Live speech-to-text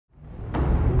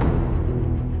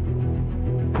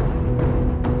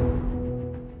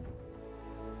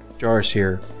Jars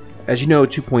here. As you know,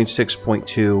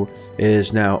 2.6.2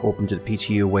 is now open to the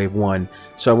PTU Wave 1,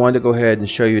 so I wanted to go ahead and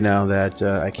show you now that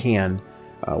I can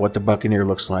what the Bucaneer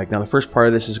looks like. Now the first part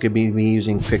of this is going to be me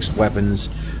using fixed weapons,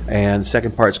 and the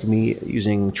second part is going to be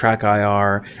using track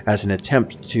IR as an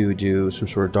attempt to do some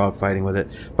sort of dogfighting with it.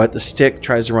 But the stick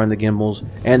tries to run the gimbals,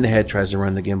 and the head tries to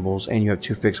run the gimbals, and you have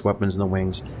two fixed weapons in the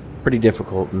wings. Pretty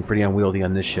difficult and pretty unwieldy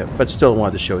on this ship, but still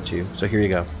wanted to show it to you. So here you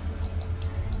go.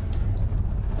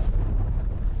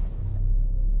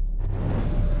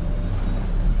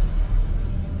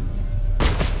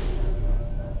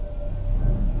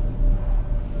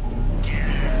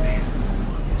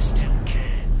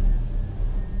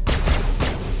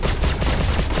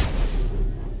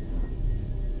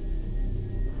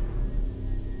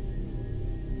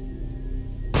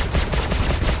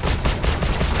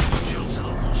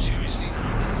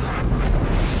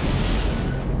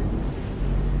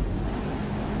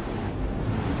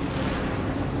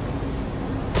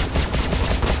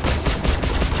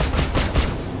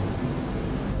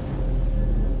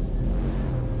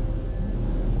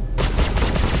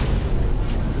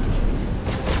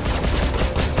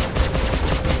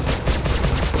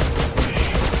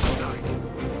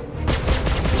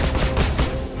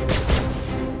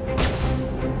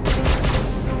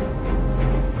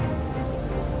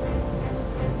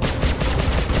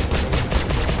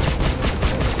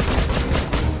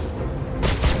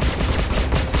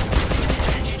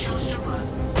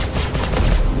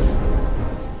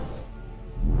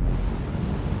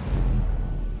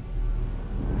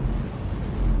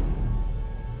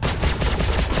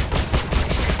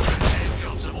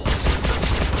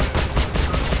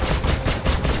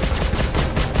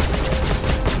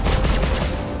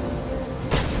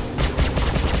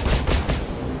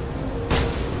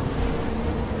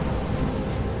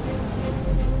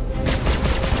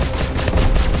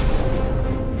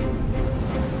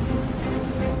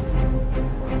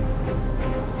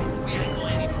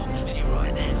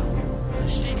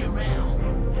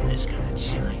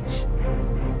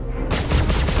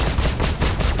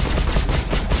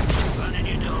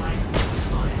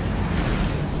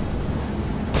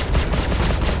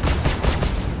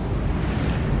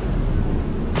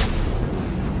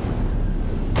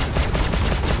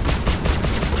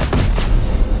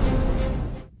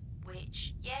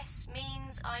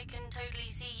 I can totally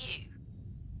see you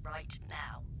right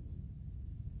now.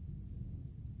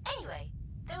 Anyway,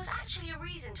 there was actually a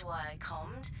reason to why I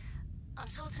commed. I'm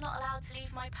sort of not allowed to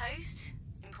leave my post,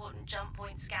 important jump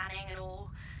point scanning and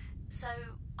all, so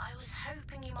I was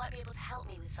hoping you might be able to help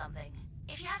me with something.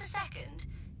 If you have a second,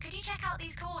 could you check out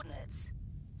these coordinates?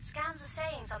 Scans are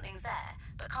saying something's there,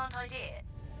 but can't ID it.